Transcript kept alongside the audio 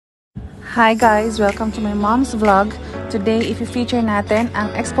Hi guys! Welcome to my mom's vlog. Today, i-feature natin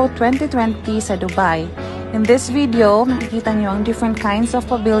ang Expo 2020 sa Dubai. In this video, makikita nyo ang different kinds of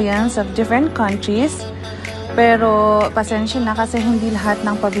pavilions of different countries. Pero, pasensya na kasi hindi lahat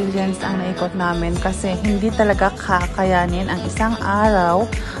ng pavilions ang naikot namin kasi hindi talaga kakayanin ang isang araw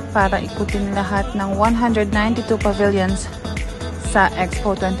para ikutin lahat ng 192 pavilions sa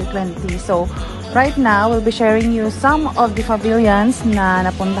Expo 2020. So, right now, we'll be sharing you some of the pavilions na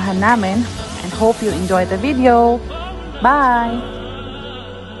napuntahan namin and hope you enjoy the video. Bye!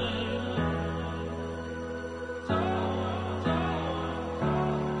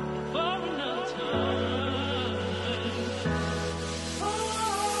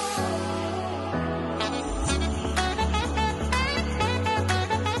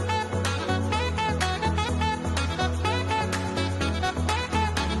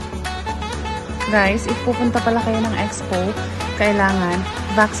 Guys, if pupunta pala kayo ng Expo, kailangan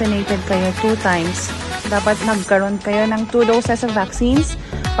vaccinated kayo 2 times. Dapat nagkaroon kayo ng 2 doses of vaccines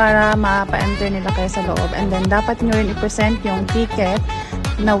para mapa-enter nila kayo sa loob. And then, dapat nyo rin i-present yung ticket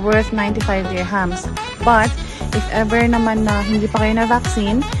na worth 95 dirhams. But, if ever naman na hindi pa kayo na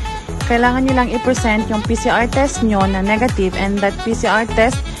vaccine, kailangan nyo lang i-present yung PCR test nyo na negative, and that PCR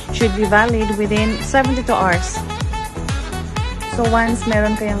test should be valid within 72 hours. So, once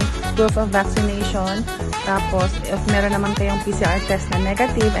meron kayong proof of vaccination, tapos if meron naman kayong PCR test na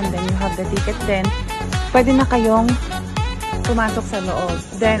negative, and then you have the ticket, then pwede na kayong pumasok sa loob.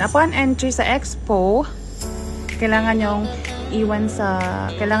 Then, upon entry sa Expo, kailangan yung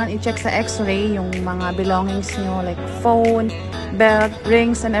kailangan i-check sa x-ray yung mga belongings nyo, like phone, belt,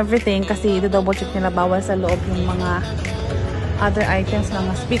 rings, and everything, kasi double check nila bawal sa loob yung mga other items,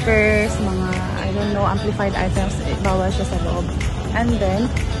 mga speakers, mga, I don't know, amplified items, bawal siya sa loob. And then,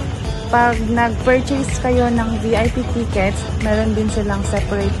 pag nag-purchase kayo ng VIP tickets, meron din silang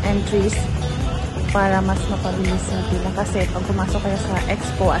separate entries para mas mapabilis yung pila. Kasi pag pumasok kayo sa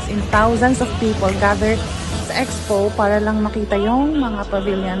Expo, as in thousands of people gather sa Expo para lang makita yung mga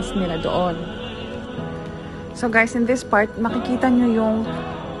pavilions nila doon. So guys, in this part, makikita nyo yung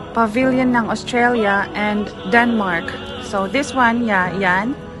pavilion ng Australia and Denmark. So this one,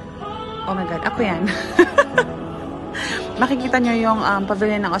 yan. Oh my God, ako yan. Makikita nyo yung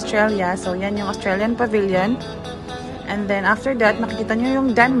pavilion ng Australia. So, yan yung Australian pavilion. And then, after that, makikita nyo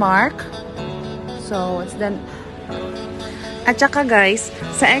yung Denmark. So, it's then... At saka guys,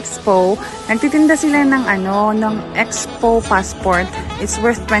 sa Expo, nagtitinda sila ng ng Expo passport. It's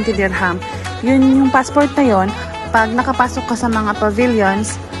worth 20 dirham. Yun yung passport na yun, pag nakapasok ka sa mga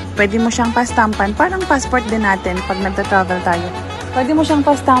pavilions, pwede mo siyang pastampan. Parang passport din natin pag nagta-travel tayo. Pwede mo siyang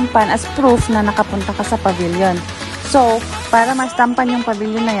pastampan as proof na nakapunta ka sa pavilion. So, para mastampan yung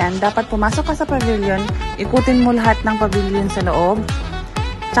pavilion na yan, dapat pumasok ka sa pavilion, ikutin mo lahat ng pavilion sa loob,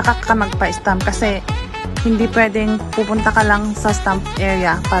 tsaka ka magpa-stamp kasi hindi pwedeng pupunta ka lang sa stamp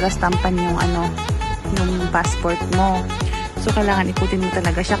area para stampan yung yung passport mo. So, kailangan ikutin mo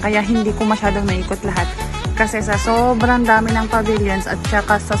talaga siya. Kaya hindi ko masyadong naikot lahat kasi sa sobrang dami ng pavilions at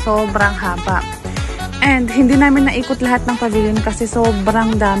saka sa sobrang haba. And hindi namin naikot lahat ng pavilion kasi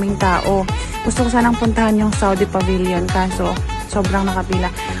sobrang daming tao. Gusto ko sanang puntahan yung Saudi Pavilion kaso sobrang nakapila.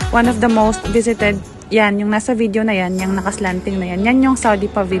 One of the most visited, yan, yung nasa video na yan, yung nakaslanting na yan, yan yung Saudi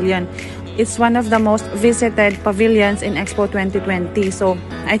Pavilion. It's one of the most visited pavilions in Expo 2020. So,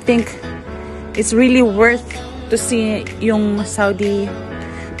 I think it's really worth to see yung Saudi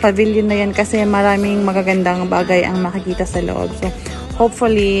Pavilion na yan kasi maraming magagandang bagay ang makikita sa loob. So,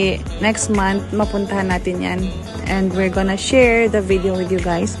 hopefully, next month, mapuntahan natin yan. And we're gonna share the video with you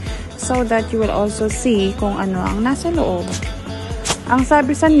guys so that you will also see kung ano ang nasa loob. Ang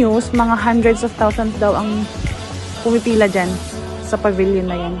sabi sa news, mga hundreds of thousands daw ang pumipila dyan sa pavilion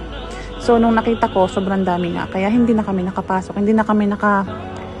na yan. So, nung nakita ko, sobrang dami nga. Kaya hindi na kami nakapasok. Hindi na kami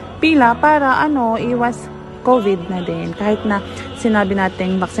nakapila para iwas COVID na din. Kahit na sinabi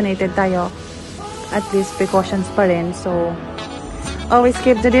natin vaccinated tayo, at least precautions pa rin. So, always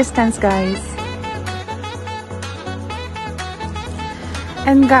keep the distance, guys.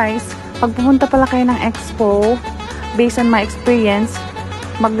 And guys, pag pumunta pala kayo ng Expo, based on my experience,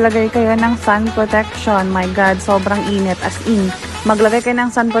 maglagay kayo ng sun protection. My God, sobrang init, as in. Maglagay kayo ng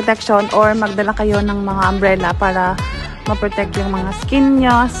sun protection or magdala kayo ng mga umbrella para ma-protect yung mga skin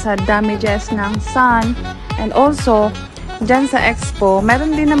nyo sa damages ng sun. And also, dyan sa Expo,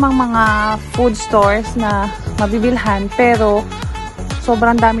 meron din namang mga food stores na mabibilhan, pero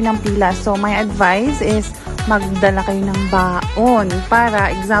sobrang dami ng pila. So, my advice is magdala kayo ng baon. Para,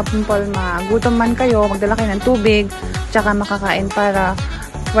 example, magutom man kayo, magdala kayo ng tubig, tsaka makakain para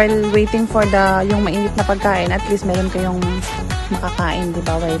while waiting for yung mainit na pagkain, at least meron kayong makakain, di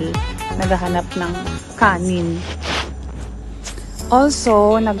ba? While naghahanap ng kanin.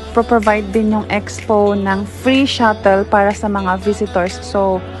 Also, nagpro-provide din yung Expo ng free shuttle para sa mga visitors.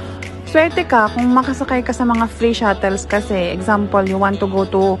 So, swerte ka kung makasakay ka sa mga free shuttles kasi, example, you want to go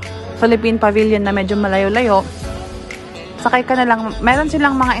to Philippine Pavilion na medyo malayo-layo, sakay ka na lang. Meron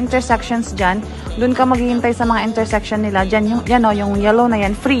silang mga intersections dyan. Doon ka maghihintay sa mga intersection nila. Dyan, yung yellow na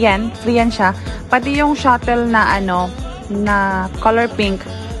yan. Free yan. Free yan siya. Pati yung shuttle na, na color pink,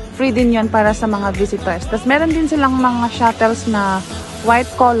 free din yon para sa mga visitors. Tapos meron din silang mga shuttles na white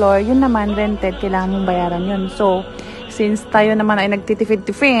color, yun naman rented, kailangan mong bayaran yun. So, since tayo naman ay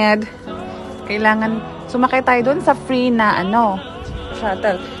nagtitipid-tipid, kailangan sumakay tayo dun sa free na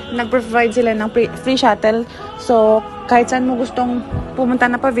shuttle. Nag-provide sila ng free shuttle. So, kahit saan mo gustong pumunta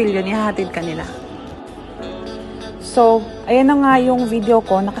na pavilion, ihahatid ka nila. So, ayan na nga yung video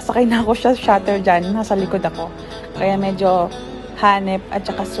ko. Nakasakay na ako sa shuttle dyan. Nasa likod ako. Kaya medyo hanep at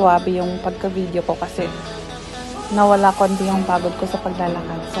saka swabe yung pagka-video ko kasi nawala konti yung pagod ko sa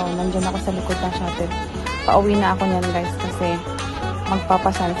paglalakad. So, nandiyan ako sa likod ng shuttle. Pauwi na ako niyan guys kasi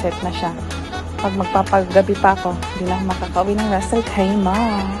magpapasunset na siya. Pag magpapagabi pa ako, hindi na ako makakauwi ng Ras Al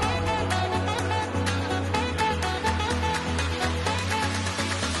Khaimah.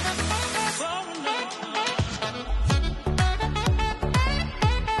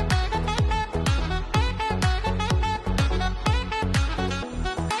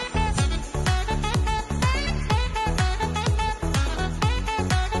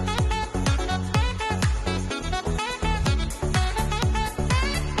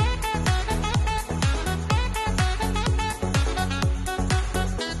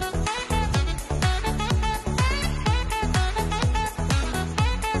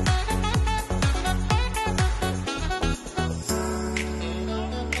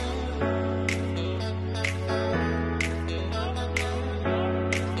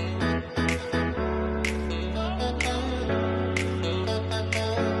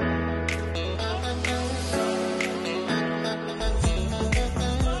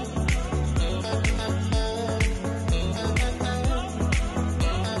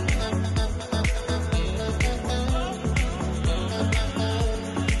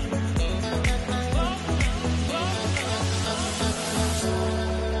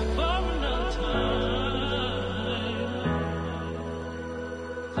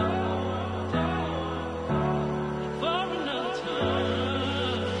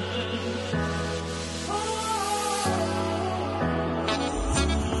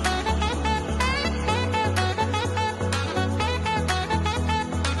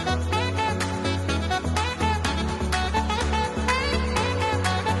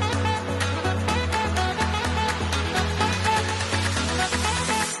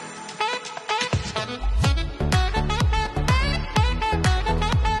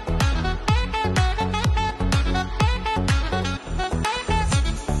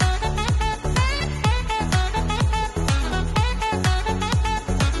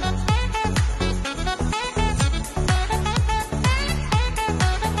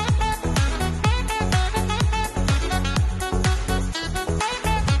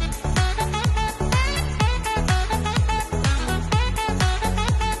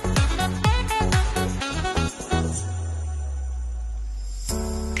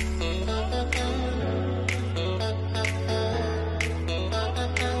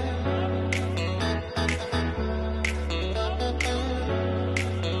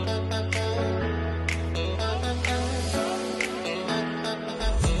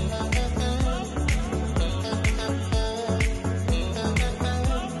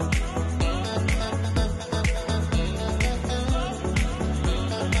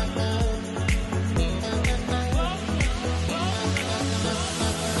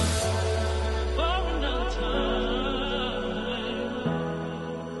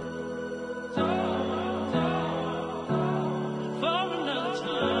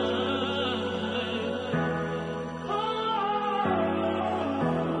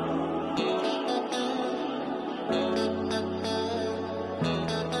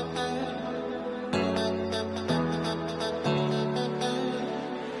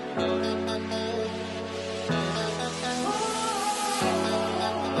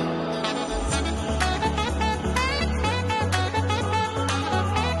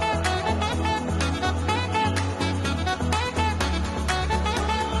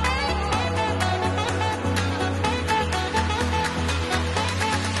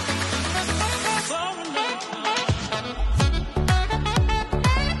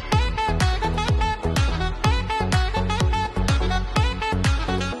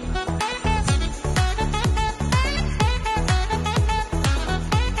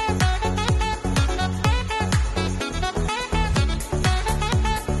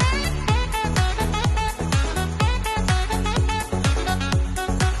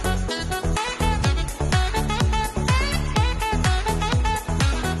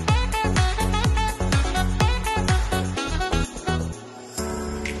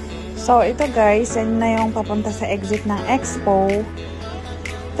 So, ito guys, yan na yung papunta sa exit ng Expo.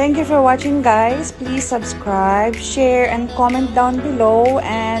 Thank you for watching guys. Please subscribe, share, and comment down below.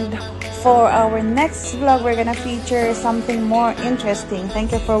 And for our next vlog, we're gonna feature something more interesting.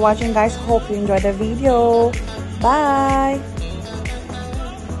 Thank you for watching guys. Hope you enjoyed the video. Bye!